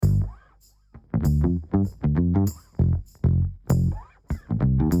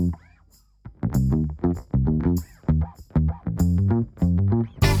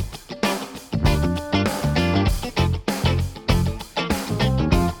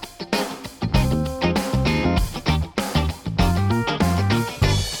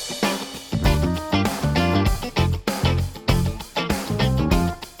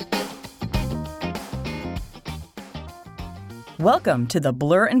Welcome to the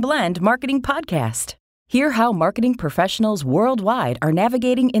Blur and Blend Marketing Podcast. Hear how marketing professionals worldwide are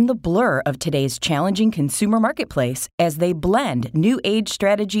navigating in the blur of today's challenging consumer marketplace as they blend new age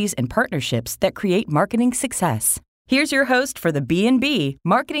strategies and partnerships that create marketing success. Here's your host for the B&B,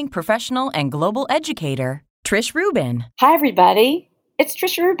 marketing professional and global educator, Trish Rubin. Hi, everybody. It's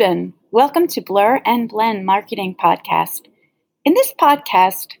Trish Rubin. Welcome to Blur and Blend Marketing Podcast. In this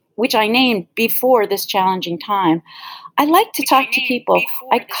podcast, which I named Before This Challenging Time, I like to talk to people.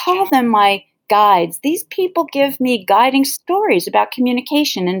 I call them my guides. These people give me guiding stories about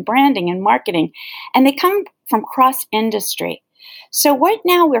communication and branding and marketing, and they come from cross-industry. So right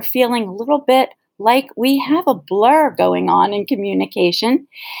now we're feeling a little bit like we have a blur going on in communication.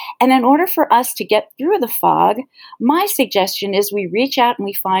 And in order for us to get through the fog, my suggestion is we reach out and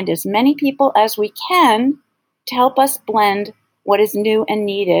we find as many people as we can to help us blend what is new and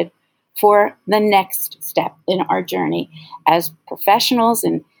needed for the next step in our journey as professionals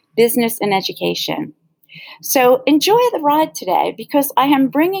in business and education. So enjoy the ride today, because I am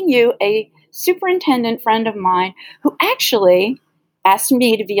bringing you a superintendent friend of mine who actually asked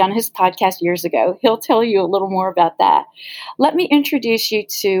me to be on his podcast years ago. He'll tell you a little more about that. Let me introduce you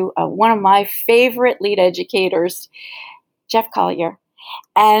to one of my favorite lead educators, Jeff Collier.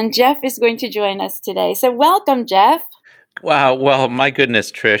 And Jeff is going to join us today. So welcome, Jeff. Wow. Well, my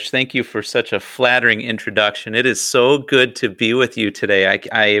goodness, Trish, thank you for such a flattering introduction. It is so good to be with you today.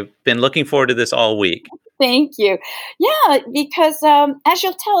 I've been looking forward to this all week. Thank you. Yeah, because as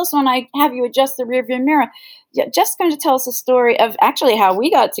you'll tell us when I have you adjust the rearview mirror, you're just going to tell us a story of actually how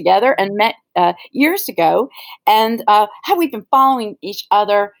we got together and met years ago, and how we've been following each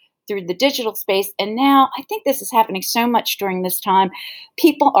other through the digital space. And now I think this is happening so much during this time.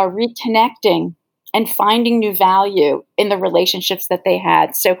 People are reconnecting and finding new value in the relationships that they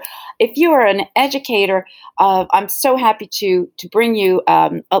had. So if you are an educator, I'm so happy to bring you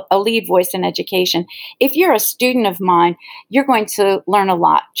a lead voice in education. If you're a student of mine, you're going to learn a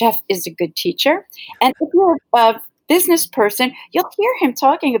lot. Jeff is a good teacher. And if you're a business person, you'll hear him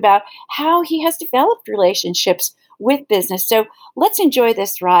talking about how he has developed relationships with business. So let's enjoy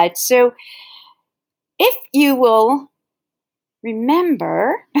this ride. So if you will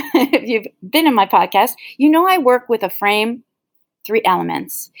remember, if you've been in my podcast, you know I work with a frame, 3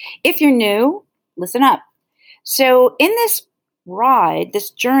 elements. If you're new, listen up. So in this ride, this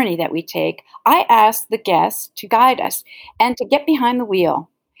journey that we take, I ask the guests to guide us and to get behind the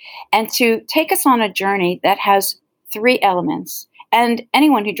wheel and to take us on a journey that has 3 elements. And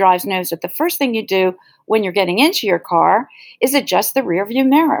anyone who drives knows that the first thing you do when you're getting into your car is adjust the rear view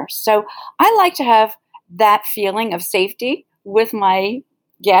mirror. So I like to have that feeling of safety with my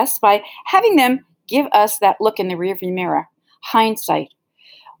guests by having them give us that look in the rearview mirror, hindsight,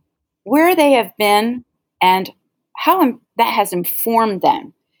 where they have been and how that has informed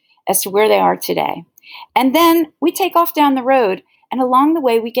them as to where they are today. And then we take off down the road, and along the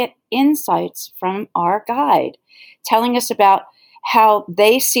way we get insights from our guide telling us about how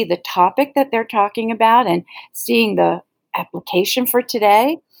they see the topic that they're talking about and seeing the application for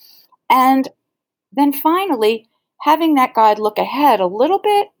today. And then finally, having that guide look ahead a little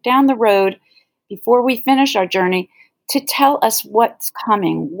bit down the road before we finish our journey to tell us what's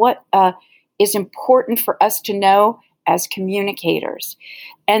coming, what is important for us to know as communicators.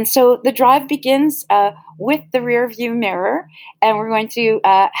 And so the drive begins with the rear view mirror, and we're going to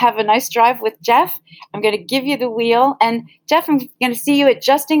have a nice drive with Jeff. I'm going to give you the wheel, and Jeff, I'm going to see you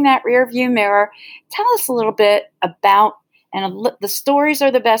adjusting that rear view mirror. Tell us a little bit about, and the stories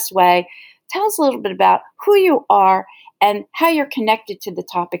are the best way. Tell us a little bit about who you are and how you're connected to the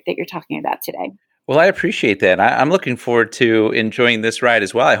topic that you're talking about today. Well, I appreciate that. I'm looking forward to enjoying this ride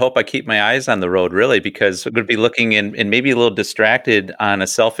as well. I hope I keep my eyes on the road, really, because I'm going to be looking and maybe a little distracted on a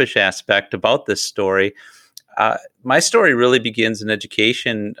selfish aspect about this story. My story really begins in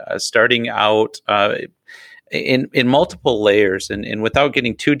education, starting out in multiple layers. And without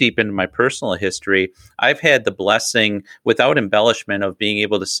getting too deep into my personal history, I've had the blessing, without embellishment, of being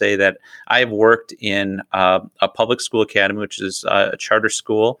able to say that I've worked in a public school academy, which is a charter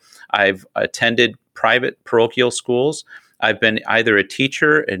school. I've attended private parochial schools. I've been either a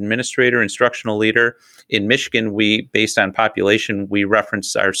teacher, administrator, instructional leader. In Michigan, based on population, we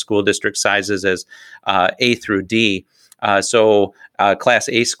reference our school district sizes as A through D. So Class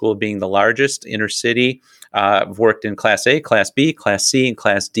A school being the largest, inner city. I've worked in Class A, Class B, Class C, and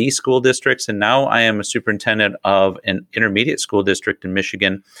Class D school districts, and now I am a superintendent of an intermediate school district in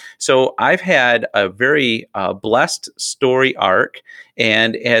Michigan. So I've had a very blessed story arc,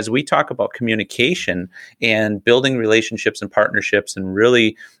 and as we talk about communication and building relationships and partnerships and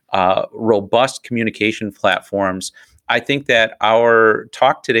really robust communication platforms, I think that our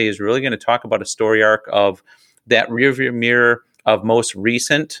talk today is really going to talk about a story arc of that rearview mirror of most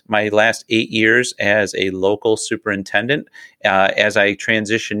recent, my last 8 years as a local superintendent, as I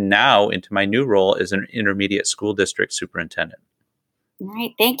transition now into my new role as an intermediate school district superintendent. All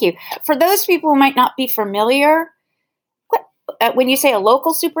right, thank you. For those people who might not be familiar, when you say a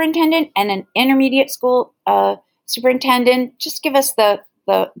local superintendent and an intermediate school superintendent, just give us the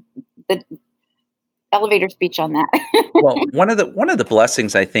elevator speech on that. Well, one of the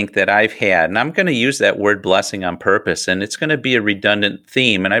blessings I think that I've had, and I'm going to use that word blessing on purpose, and it's going to be a redundant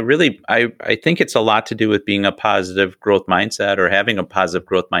theme, and I think it's a lot to do with being a positive growth mindset or having a positive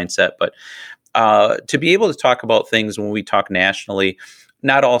growth mindset. But to be able to talk about things when we talk nationally,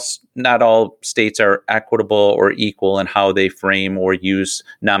 not all states are equitable or equal in how they frame or use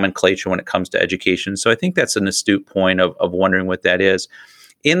nomenclature when it comes to education. So I think that's an astute point of wondering what that is.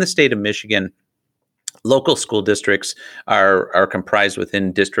 In the state of Michigan, local school districts are comprised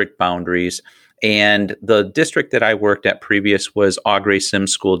within district boundaries. And the district that I worked at previous was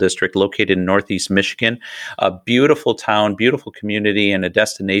Au-Gres-Sims School District, located in Northeast Michigan, a beautiful town, beautiful community, and a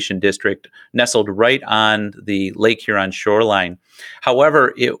destination district nestled right on the Lake Huron shoreline.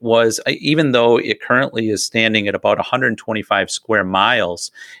 However, it was, even though it currently is standing at about 125 square miles,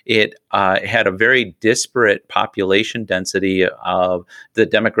 it had a very disparate population density of the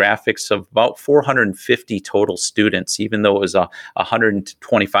demographics of about 450 total students, even though it was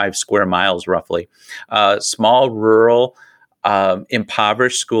 125 square miles roughly. Small, rural,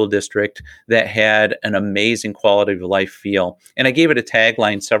 impoverished school district that had an amazing quality of life feel. And I gave it a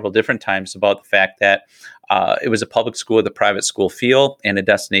tagline several different times about the fact that it was a public school with a private school feel and a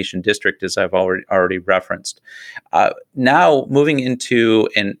destination district, as I've already referenced. Now, moving into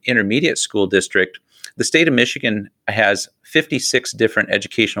an intermediate school district, the state of Michigan has 56 different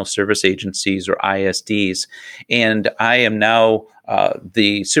educational service agencies, or ISDs, and I am now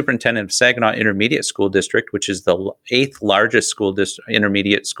the superintendent of Saginaw Intermediate School District, which is the 8th largest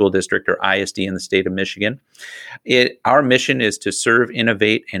intermediate school district, or ISD, in the state of Michigan. Our mission is to serve,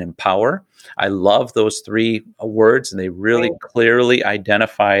 innovate, and empower. I love those three words, and they really clearly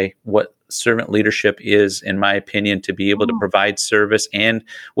identify what servant leadership is, in my opinion, to be able to provide service, and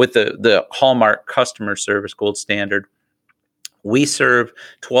with the hallmark customer service gold standard. We serve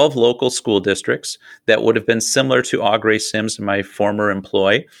 12 local school districts that would have been similar to Au-Gres-Sims, my former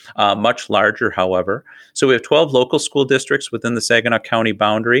employ, much larger, however. So we have 12 local school districts within the Saginaw County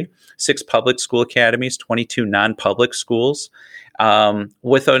boundary, 6 public school academies, 22 non-public schools,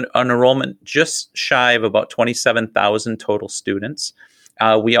 with an enrollment just shy of about 27,000 total students.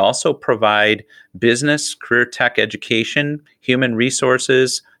 We also provide business, career tech education, human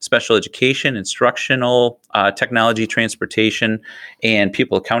resources, special education, instructional, technology, transportation, and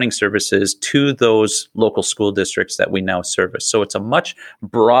people accounting services to those local school districts that we now service. So it's a much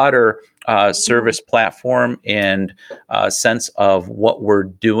broader service platform and sense of what we're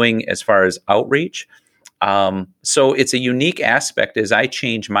doing as far as outreach. So it's a unique aspect as I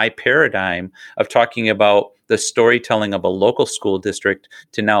change my paradigm of talking about the storytelling of a local school district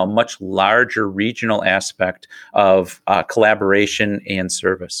to now a much larger regional aspect of collaboration and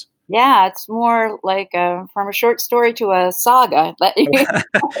service. Yeah, it's more like from a short story to a saga.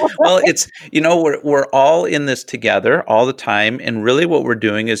 Well, it's, we're all in this together all the time. And really what we're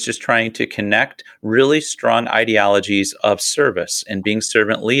doing is just trying to connect really strong ideologies of service and being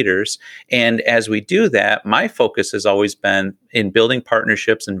servant leaders. And as we do that, my focus has always been in building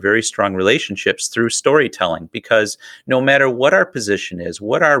partnerships and very strong relationships through storytelling, because no matter what our position is,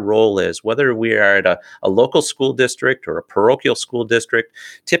 what our role is, whether we are at a local school district or a parochial school district,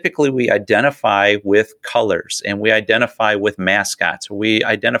 typically we identify with colors and we identify with mascots, or we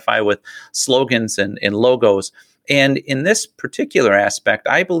identify with slogans and logos. And in this particular aspect,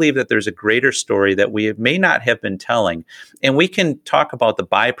 I believe that there's a greater story that we may not have been telling. And we can talk about the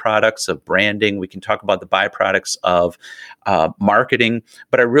byproducts of branding. We can talk about the byproducts of marketing.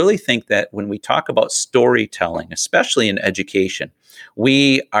 But I really think that when we talk about storytelling, especially in education,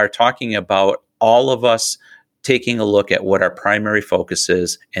 we are talking about all of us taking a look at what our primary focus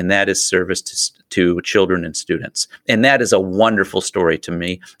is, and that is service to children and students. And that is a wonderful story to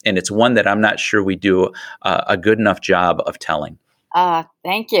me, and it's one that I'm not sure we do a good enough job of telling.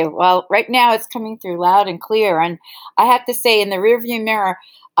 Thank you. Well, right now it's coming through loud and clear, and I have to say, in the rearview mirror,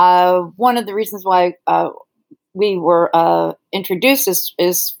 one of the reasons why we were introduced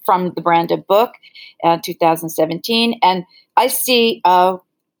is from the Branded book, 2017, and I see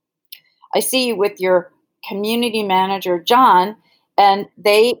you with your community manager, John, and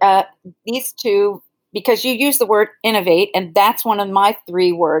these two because you use the word innovate, and that's one of my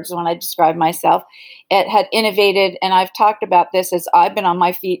 3 words when I describe myself. It had innovated, and I've talked about this as I've been on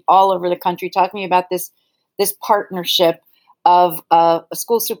my feet all over the country talking about this partnership of a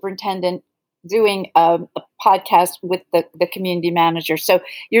school superintendent doing a podcast with the community manager. So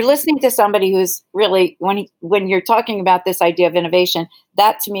you're listening to somebody who's really, when you're talking about this idea of innovation,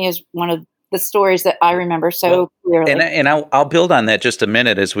 that to me is one of the stories that I remember so clearly. And I'll build on that just a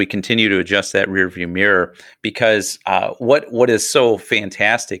minute as we continue to adjust that rearview mirror, because what is so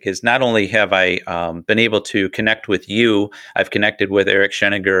fantastic is not only have I been able to connect with you, I've connected with Eric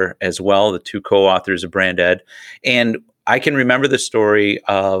Scheninger as well, the 2 co-authors of Brand Ed, and I can remember the story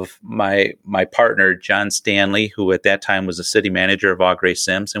of my partner, John Stanley, who at that time was the city manager of Au Gres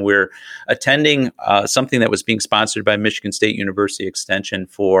Sims. And we were attending something that was being sponsored by Michigan State University Extension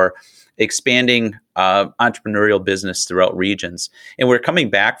for expanding entrepreneurial business throughout regions. And we're coming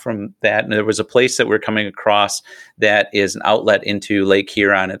back from that, and there was a place that we're coming across that is an outlet into Lake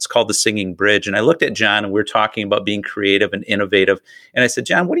Huron. It's called the Singing Bridge. And I looked at John, and we were talking about being creative and innovative. And I said,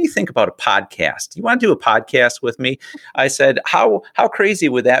 John, what do you think about a podcast? You want to do a podcast with me? I said, how crazy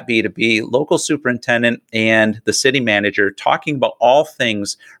would that be to be local superintendent and the city manager talking about all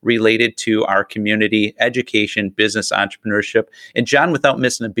things related to our community, education, business, entrepreneurship? And John, without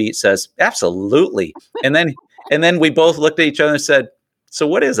missing a beat, says, absolutely. And then we both looked at each other and said, so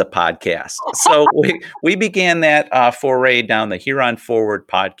what is a podcast? So we began that foray down the Huron Forward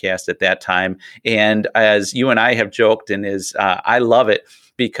podcast at that time. And as you and I have joked, and I love it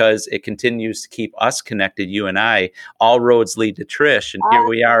because it continues to keep us connected, you and I. All roads lead to Trish. And here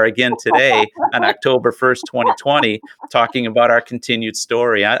we are again today on October 1st, 2020, talking about our continued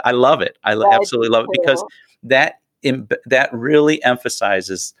story. I love it. I absolutely love it because that really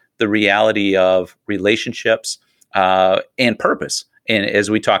emphasizes the reality of relationships and purpose. And as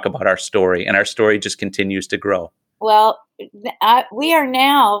we talk about our story, and our story just continues to grow. Well, we are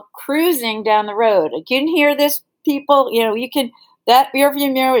now cruising down the road. You can hear this, people. That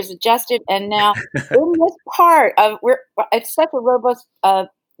rearview mirror is adjusted, and now in this part of it's such a robust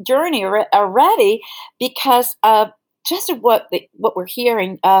journey already because just of what we're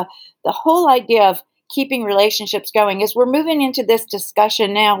hearing. The whole idea of keeping relationships going is we're moving into this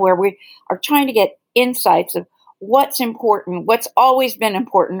discussion now where we are trying to get insights of what's important, what's always been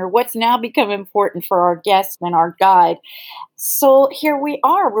important, or what's now become important for our guests and our guide. So here we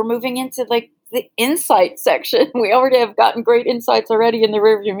are. We're moving into like the insight section. We already have gotten great insights already in the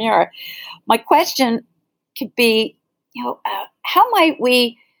rearview mirror. My question could be, how might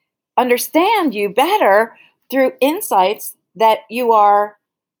we understand you better through insights that you are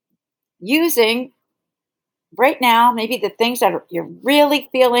using right now, maybe the things that you're really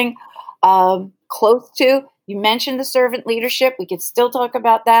feeling close to? You mentioned the servant leadership. We could still talk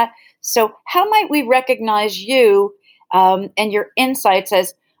about that. So how might we recognize you and your insights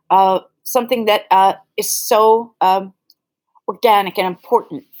as something that is so organic and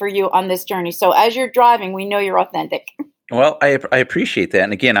important for you on this journey? So as you're driving, we know you're authentic. Well, I appreciate that.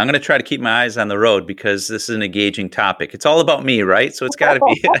 And again, I'm going to try to keep my eyes on the road because this is an engaging topic. It's all about me, right? So it's got to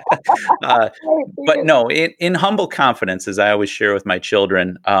be. But no, in humble confidence, as I always share with my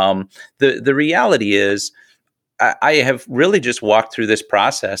children, the reality is I have really just walked through this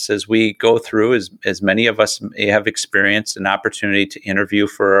process as we go through, as many of us have experienced an opportunity to interview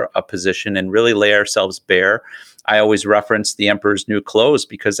for a position and really lay ourselves bare. I always reference the emperor's new clothes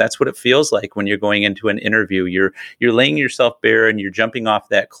because that's what it feels like when you're going into an interview. You're laying yourself bare and you're jumping off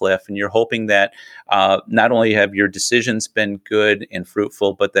that cliff, and you're hoping that not only have your decisions been good and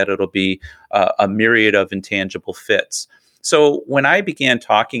fruitful, but that it'll be a myriad of intangible fits. So when I began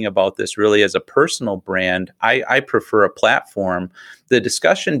talking about this really as a personal brand, I prefer a platform. The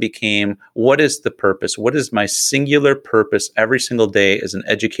discussion became, what is the purpose? What is my singular purpose every single day as an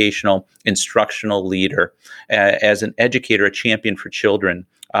educational, instructional leader, as an educator, a champion for children,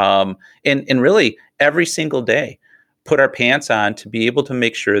 and really every single day, put our pants on to be able to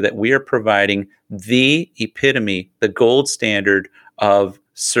make sure that we are providing the epitome, the gold standard of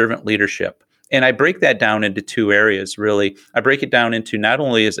servant leadership. And I break that down into 2 areas, really. I break it down into not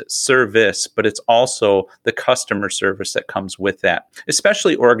only is it service, but it's also the customer service that comes with that,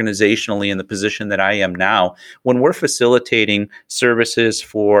 especially organizationally in the position that I am now. When we're facilitating services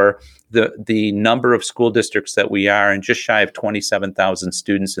for the number of school districts that we are, and just shy of 27,000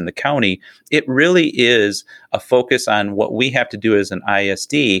 students in the county, it really is a focus on what we have to do as an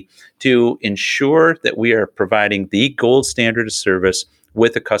ISD to ensure that we are providing the gold standard of service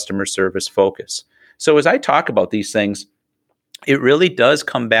with a customer service focus. So as I talk about these things, it really does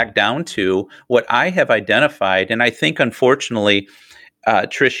come back down to what I have identified. And I think, unfortunately,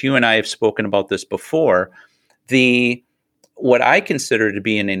 Trish, you and I have spoken about this before. What I consider to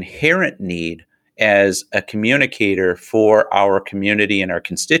be an inherent need as a communicator for our community and our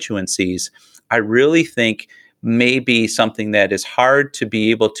constituencies, I really think may be something that is hard to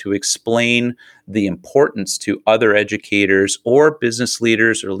be able to explain the importance to other educators or business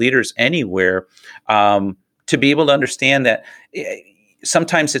leaders or leaders anywhere, to be able to understand that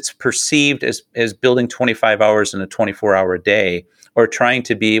sometimes it's perceived as building 25 hours in a 24-hour day, or trying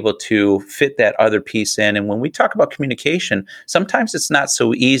to be able to fit that other piece in. And when we talk about communication, sometimes it's not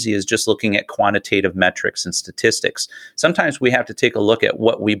so easy as just looking at quantitative metrics and statistics. Sometimes we have to take a look at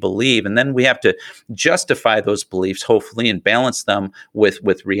what we believe, and then we have to justify those beliefs, hopefully, and balance them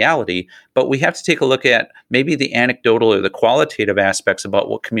with reality. But we have to take a look at maybe the anecdotal or the qualitative aspects about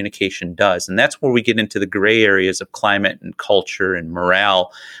what communication does. And that's where we get into the gray areas of climate and culture and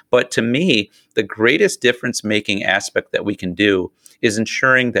morale. But to me, the greatest difference-making aspect that we can do is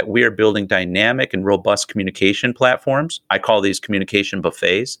ensuring that we are building dynamic and robust communication platforms. I call these communication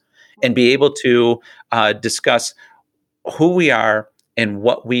buffets, and be able to discuss who we are and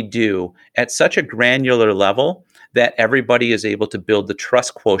what we do at such a granular level that everybody is able to build the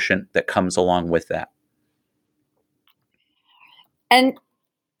trust quotient that comes along with that. And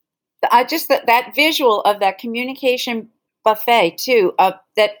I just that visual of that communication buffet too,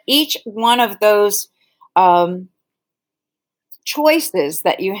 that each one of those choices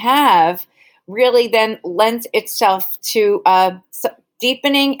that you have really then lends itself to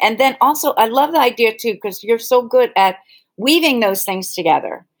deepening. And then also, I love the idea too, because you're so good at weaving those things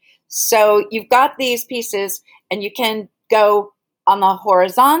together. So you've got these pieces, and you can go on the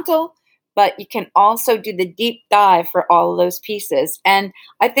horizontal, but you can also do the deep dive for all of those pieces. And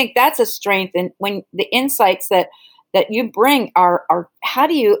I think that's a strength. And when the insights that you bring are how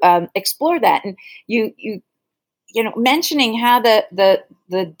do you explore that? And you mentioning how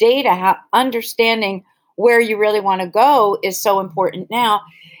the data, how understanding where you really want to go is so important now.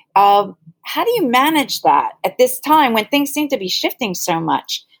 How do you manage that at this time when things seem to be shifting so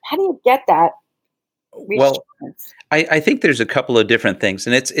much? How do you get that reassurance? Well, I think there's a couple of different things,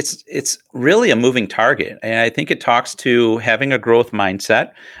 and it's really a moving target. And I think it talks to having a growth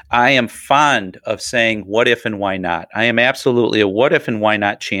mindset. I am fond of saying what if and why not. I am absolutely a what if and why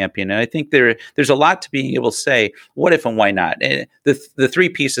not champion. And I think there's a lot to being able to say what if and why not. And the three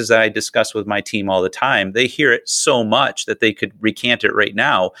pieces that I discuss with my team all the time, they hear it so much that they could recant it right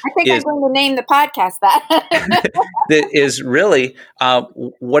now. I think I'm going to name the podcast that. That is really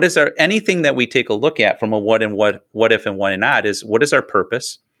what is anything that we take a look at from a what if and why not is what is our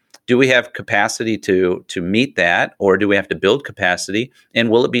purpose? Do we have capacity to meet that, or do we have to build capacity? And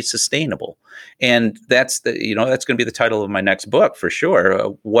will it be sustainable? And that's going to be the title of my next book for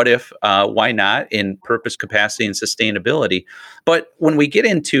sure. What if, why not in purpose, capacity, and sustainability? But when we get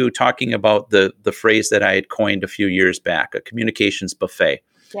into talking about the phrase that I had coined a few years back, a communications buffet.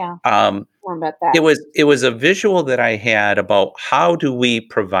 Yeah. More about that. It was a visual that I had about how do we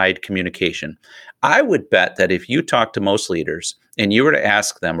provide communication. I would bet that if you talk to most leaders and you were to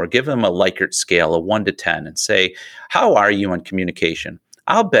ask them or give them a Likert scale of 1 to 10 and say, how are you on communication?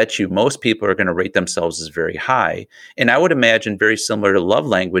 I'll bet you most people are going to rate themselves as very high. And I would imagine very similar to love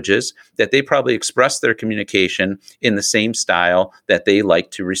languages, that they probably express their communication in the same style that they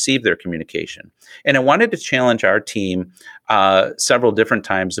like to receive their communication. And I wanted to challenge our team several different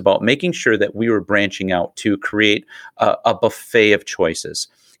times about making sure that we were branching out to create a buffet of choices.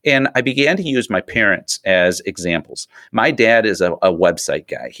 And I began to use my parents as examples. My dad is a website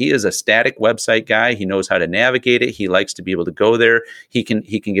guy. He is a static website guy. He knows how to navigate it. He likes to be able to go there. He can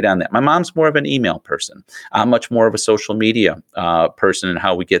get on that. My mom's more of an email person. I'm much more of a social media person and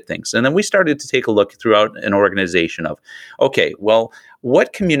how we get things. And then we started to take a look throughout an organization of, okay, well,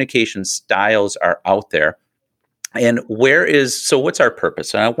 what communication styles are out there? And what's our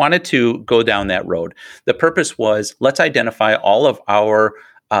purpose? And I wanted to go down that road. The purpose was, let's identify all of our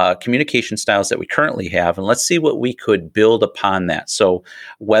communication styles that we currently have, and let's see what we could build upon that. So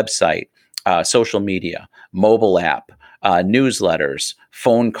website, social media, mobile app, newsletters,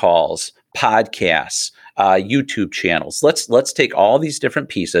 phone calls, podcasts, YouTube channels. Let's take all these different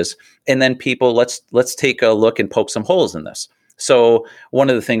pieces, and then let's take a look and poke some holes in this. So one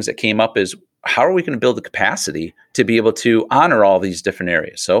of the things that came up is, how are we going to build the capacity to be able to honor all these different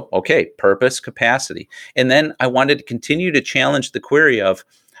areas? So, okay, purpose, capacity. And then I wanted to continue to challenge the query of,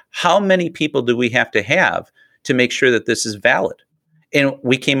 how many people do we have to make sure that this is valid? And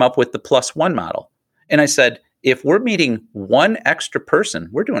we came up with the +1 model. And I said, if we're meeting one extra person,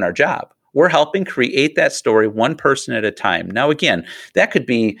 we're doing our job. We're helping create that story one person at a time. Now, again, that could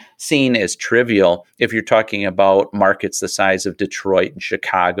be seen as trivial if you're talking about markets the size of Detroit and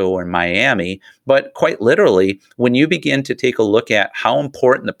Chicago and Miami. But quite literally, when you begin to take a look at how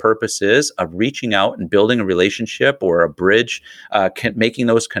important the purpose is of reaching out and building a relationship or a bridge, making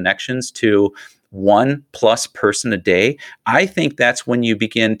those connections to one plus person a day, I think that's when you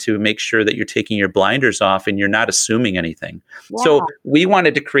begin to make sure that you're taking your blinders off and you're not assuming anything. Yeah. So we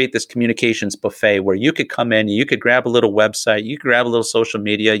wanted to create this communications buffet where you could come in, you could grab a little website, you could grab a little social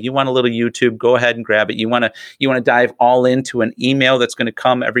media, you want a little YouTube, go ahead and grab it. You want to dive all into an email that's going to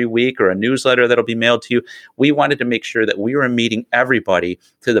come every week or a newsletter that'll be mailed to you. We wanted to make sure that we were meeting everybody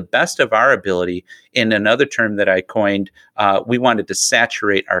to the best of our ability. In another term that I coined, we wanted to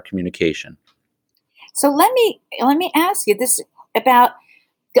saturate our communication. So let me ask you this about,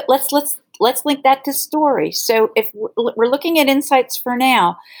 let's link that to story. So if we're looking at insights for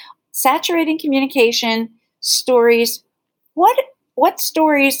now, saturating communication, stories, what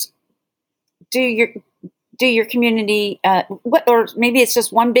stories do your community, or maybe it's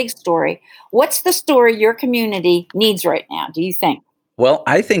just one big story. What's the story your community needs right now, do you think? Well,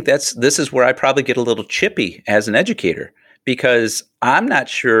 I think this is where I probably get a little chippy as an educator, because I'm not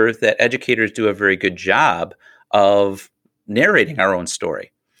sure that educators do a very good job of narrating our own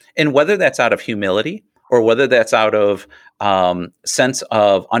story. And whether that's out of humility or whether that's out of sense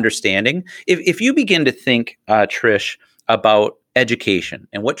of understanding, if you begin to think, Trish, about education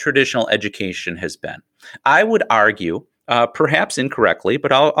and what traditional education has been, I would argue, perhaps incorrectly,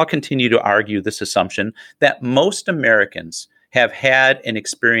 but I'll continue to argue this assumption that most Americans have had an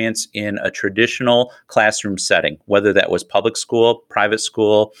experience in a traditional classroom setting, whether that was public school, private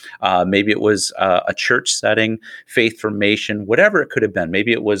school, maybe it was a church setting, faith formation, whatever it could have been.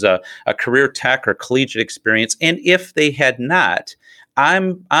 Maybe it was a career tech or collegiate experience. And if they had not,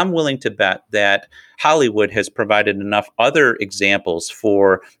 I'm willing to bet that Hollywood has provided enough other examples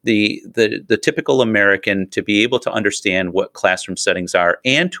for the typical American to be able to understand what classroom settings are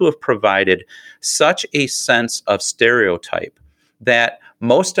and to have provided such a sense of stereotype that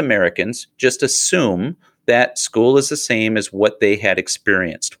most Americans just assume that school is the same as what they had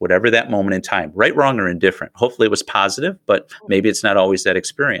experienced, whatever that moment in time, right, wrong, or indifferent. Hopefully it was positive, but maybe it's not always that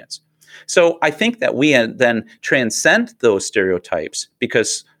experience. So I think that we then transcend those stereotypes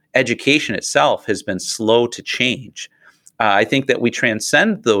because education itself has been slow to change. I think that we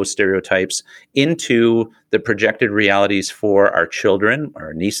transcend those stereotypes into the projected realities for our children,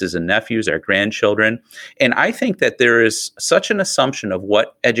 our nieces and nephews, our grandchildren. And I think that there is such an assumption of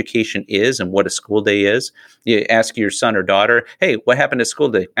what education is and what a school day is. You ask your son or daughter, hey, what happened to school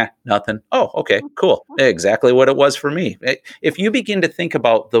day? Nothing. Oh, okay, cool. Exactly what it was for me. If you begin to think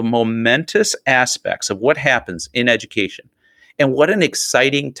about the momentous aspects of what happens in education and what an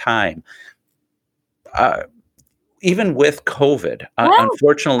exciting time, even with COVID,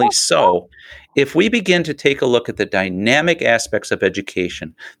 unfortunately so, if we begin to take a look at the dynamic aspects of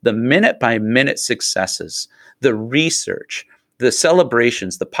education, the minute-by-minute successes, the research, the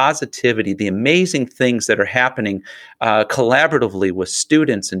celebrations, the positivity, the amazing things that are happening collaboratively with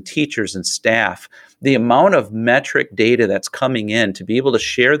students and teachers and staff, the amount of metric data that's coming in to be able to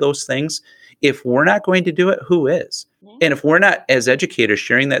share those things, if we're not going to do it, who is? And if we're not, as educators,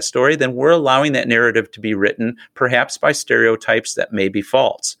 sharing that story, then we're allowing that narrative to be written, perhaps by stereotypes that may be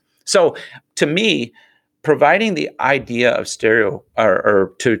false. So to me, providing the idea of to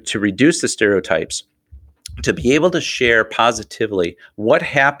reduce the stereotypes, to be able to share positively what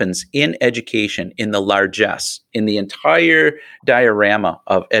happens in education in the largesse, in the entire diorama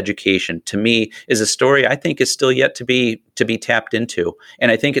of education, to me is a story I think is still yet to be tapped into.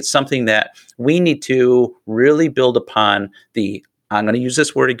 And I think it's something that we need to really build upon I'm going to use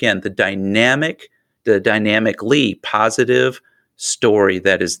this word again, the dynamically positive story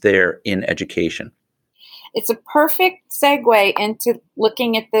that is there in education. It's a perfect segue into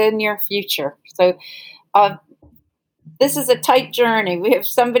looking at the near future. So this is a tight journey. We have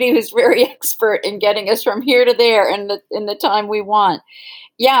somebody who's very expert in getting us from here to there in the time we want.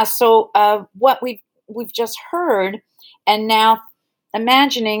 Yeah. So what we've just heard, and now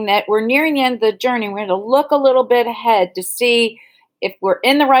imagining that we're nearing the end of the journey, we're going to look a little bit ahead to see if we're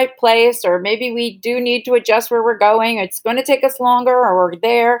in the right place, or maybe we do need to adjust where we're going. It's going to take us longer, or we're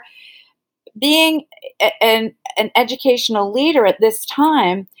there. Being an educational leader at this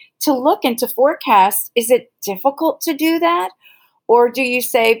time, to look into forecasts, is it difficult to do that? Or do you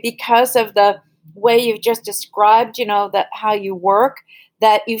say, because of the way you've just described, that how you work,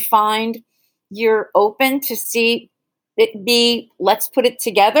 that you find you're open to see it be, let's put it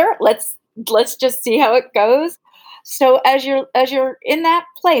together. Let's just see how it goes. So as you're in that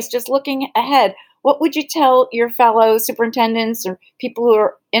place, just looking ahead, what would you tell your fellow superintendents or people who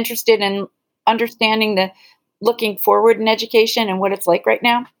are interested in understanding the looking forward in education and what it's like right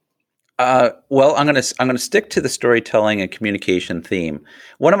now? Well, I'm gonna stick to the storytelling and communication theme.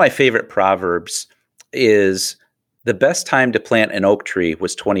 One of my favorite proverbs is the best time to plant an oak tree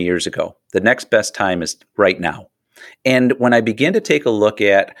was 20 years ago. The next best time is right now. And when I begin to take a look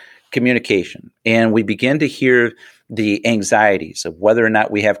at communication and we begin to hear the anxieties of whether or not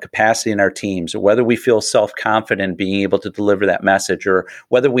we have capacity in our teams, or whether we feel self-confident being able to deliver that message, or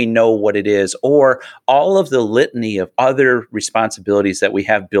whether we know what it is, or all of the litany of other responsibilities that we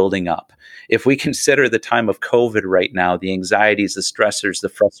have building up. If we consider the time of COVID right now, the anxieties, the stressors, the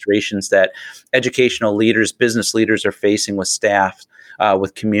frustrations that educational leaders, business leaders are facing with staff,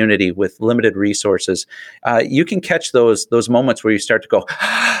 with community, with limited resources, you can catch those moments where you start to go,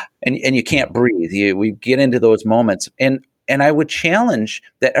 and you can't breathe. We get into those moments, and I would challenge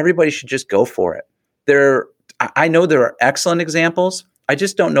that everybody should just go for it. I know there are excellent examples. I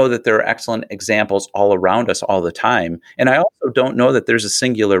just don't know that there are excellent examples all around us all the time. And I also don't know that there's a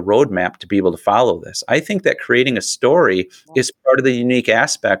singular roadmap to be able to follow this. I think that creating a story is part of the unique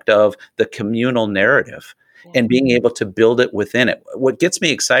aspect of the communal narrative and being able to build it within it. What gets me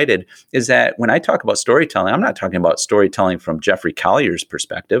excited is that when I talk about storytelling, I'm not talking about storytelling from Jeffrey Collier's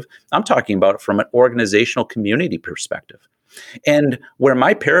perspective. I'm talking about it from an organizational community perspective. And where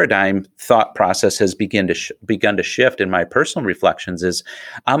my paradigm thought process has begun to shift in my personal reflections is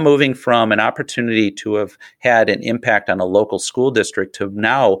I'm moving from an opportunity to have had an impact on a local school district to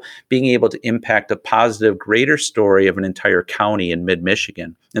now being able to impact a positive, greater story of an entire county in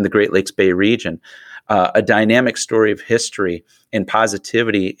mid-Michigan, in the Great Lakes Bay region. A dynamic story of history and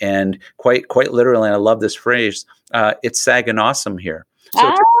positivity, and quite literally, and I love this phrase, it's sagging awesome here. So to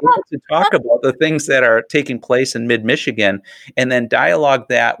be able to talk about the things that are taking place in mid-Michigan and then dialogue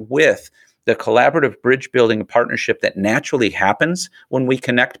that with the collaborative bridge building partnership that naturally happens when we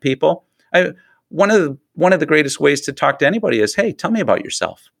connect people. One of the greatest ways to talk to anybody is, hey, tell me about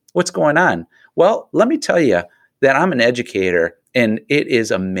yourself. What's going on? Well, let me tell you that I'm an educator, and it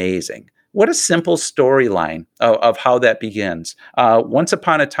is amazing. What a simple storyline of how that begins. Once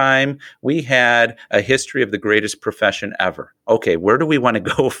upon a time, we had a history of the greatest profession ever. Okay, where do we want to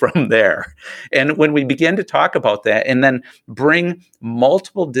go from there? And when we begin to talk about that and then bring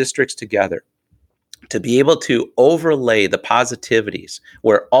multiple districts together to be able to overlay the positivities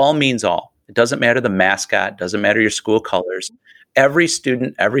where all means all. It doesn't matter the mascot, doesn't matter your school colors. Every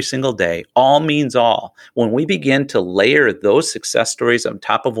student, every single day, all means all. When we begin to layer those success stories on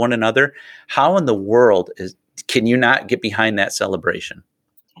top of one another, how in the world can you not get behind that celebration?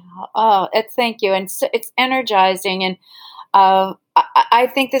 Thank you. And so it's energizing. And I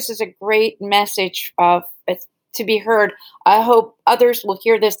think this is a great message to be heard. I hope others will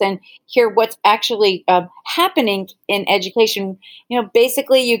hear this and hear what's actually happening in education.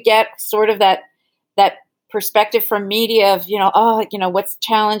 Basically, you get sort of that perspective from media of, what's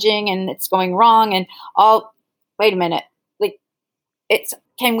challenging and it's going wrong and all. Wait a minute.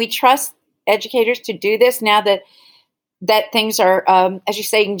 Can we trust educators to do this now that things are, as you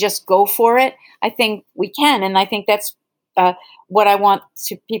say, you can just go for it? I think we can. And I think that's what I want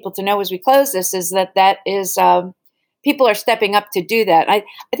people to know as we close this is that is people are stepping up to do that. I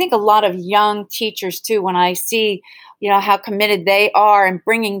think a lot of young teachers too, when I see how committed they are and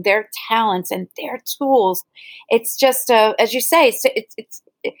bringing their talents and their tools. It's just, as you say,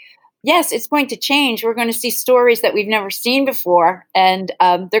 yes, it's going to change. We're going to see stories that we've never seen before, and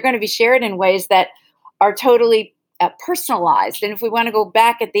they're going to be shared in ways that are totally personalized. And if we want to go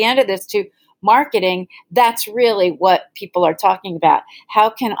back at the end of this to marketing, that's really what people are talking about. How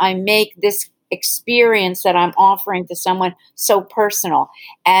can I make this experience that I'm offering to someone so personal?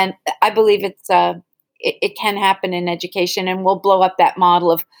 And I believe it can happen in education, and we'll blow up that model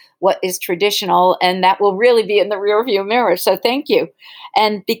of what is traditional, and that will really be in the rearview mirror. So thank you.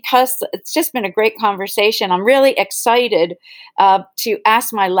 And because it's just been a great conversation, I'm really excited to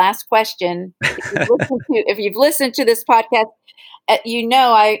ask my last question. If you've listened to this podcast,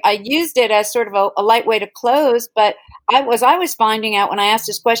 I used it as sort of a light way to close, but I was finding out when I asked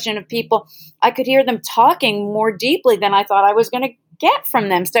this question of people, I could hear them talking more deeply than I thought I was going to get from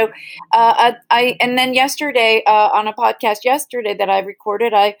them. So and then yesterday on a podcast yesterday that I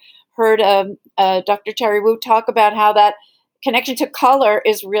recorded, I heard Dr. Terry Wu talk about how that connection to color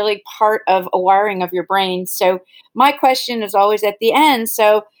is really part of a wiring of your brain. So my question is always at the end.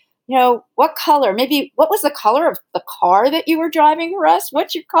 So, what color? Maybe what was the color of the car that you were driving, Russ?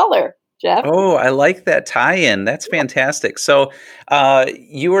 What's your color? Jeff? Oh, I like that tie-in. That's fantastic. So,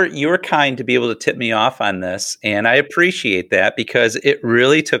 you were kind to be able to tip me off on this, and I appreciate that because it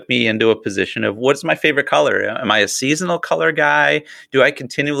really took me into a position of what's my favorite color? Am I a seasonal color guy? Do I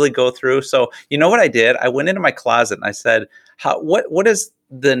continually go through? So, you know what I did? I went into my closet and I said, what is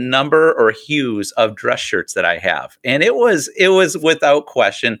the number or hues of dress shirts that I have? And it was without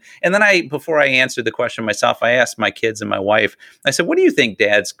question. And then before I answered the question myself, I asked my kids and my wife, I said, what do you think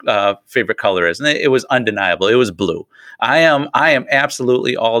Dad's favorite color is? And it was undeniable. It was blue. I am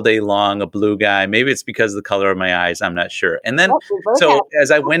absolutely all day long a blue guy. Maybe it's because of the color of my eyes. I'm not sure. And then, so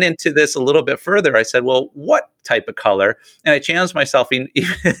as I went into this a little bit further, I said, well, what type of color? And I challenged myself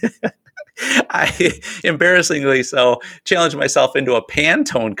I embarrassingly so challenged myself into a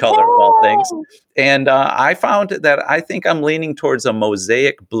Pantone color of all things. And I found that I think I'm leaning towards a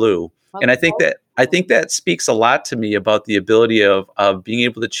mosaic blue. And I think that speaks a lot to me about the ability of being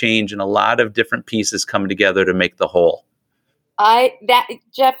able to change and a lot of different pieces come together to make the whole.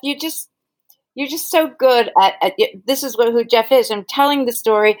 Jeff, you're just so good at this is who Jeff is. I'm telling the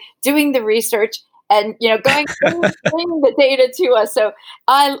story, doing the research, and bringing the data to us. So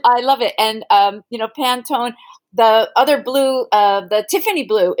I love it. And Pantone, the other blue, the Tiffany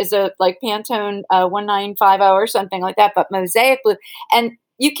blue is a like Pantone 1950 or something like that, but mosaic blue. And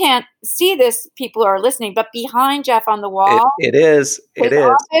you can't see this, people who are listening, but behind Jeff on the wall, it is.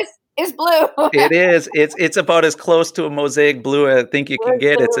 Office is blue. It is. It's about as close to a mosaic blue I think you can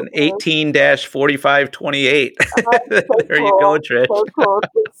get. It's an 18-4528. There you go, Trish. So cool.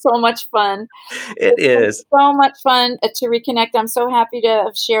 It's so much fun. It is. So much fun to reconnect. I'm so happy to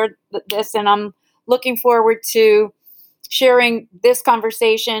have shared this, and I'm looking forward to sharing this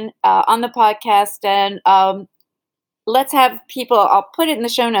conversation on the podcast. And let's have people, I'll put it in the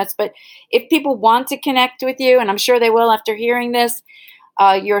show notes, but if people want to connect with you, and I'm sure they will after hearing this,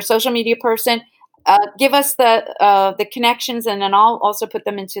 you're a social media person, give us the connections, and then I'll also put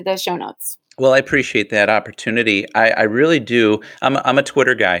them into the show notes. Well, I appreciate that opportunity. I really do. I'm a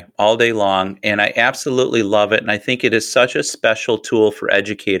Twitter guy all day long, and I absolutely love it. And I think it is such a special tool for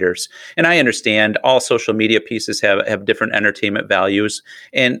educators. And I understand all social media pieces have different entertainment values.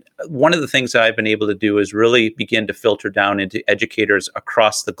 And one of the things that I've been able to do is really begin to filter down into educators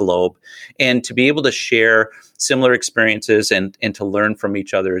across the globe. And to be able to share similar experiences and to learn from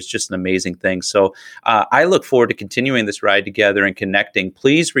each other is just an amazing thing. So I look forward to continuing this ride together and connecting.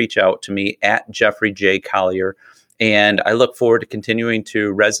 Please reach out to me at Jeffrey J. Collier. And I look forward to continuing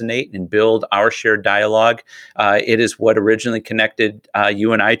to resonate and build our shared dialogue. It is what originally connected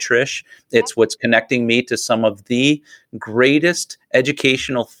you and I, Trish. It's what's connecting me to some of the greatest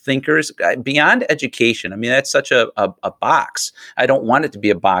educational thinkers beyond education. I mean, that's such a box. I don't want it to be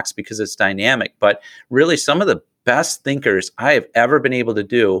a box because it's dynamic, but really some of the best thinkers I have ever been able to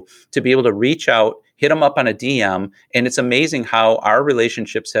do, to be able to reach out, hit them up on a DM. And it's amazing how our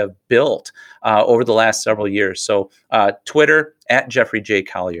relationships have built over the last several years. So Twitter at Jeffrey J.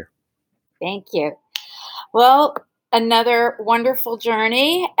 Collier. Thank you. Well, another wonderful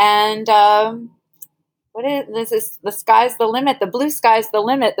journey. And this is the sky's the limit. The blue sky's the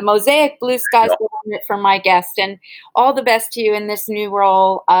limit. The mosaic blue sky's the limit for my guest. And all the best to you in this new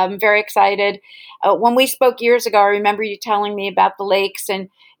role. I'm very excited. When we spoke years ago, I remember you telling me about the lakes, and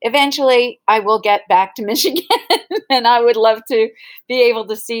eventually I will get back to Michigan and I would love to be able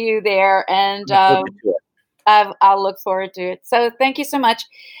to see you there. And I'll look forward to it. So thank you so much.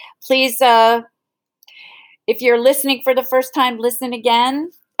 Please, if you're listening for the first time, listen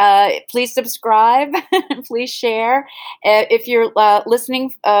again. Please subscribe. Please share. If you're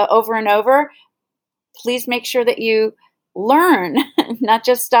listening over and over, please make sure that you learn, not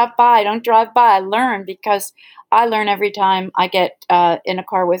just stop by. Don't drive by. Learn, because I learn every time I get in a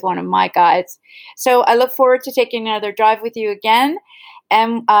car with one of my guides. So I look forward to taking another drive with you again.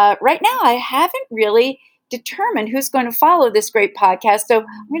 And right now, I haven't really determined who's going to follow this great podcast. So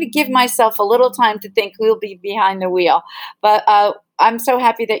I'm going to give myself a little time to think who'll be behind the wheel. But I'm so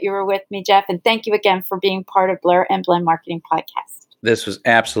happy that you were with me, Jeff. And thank you again for being part of Blur and Blend Marketing Podcast. This was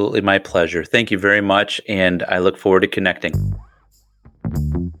absolutely my pleasure. Thank you very much. And I look forward to connecting.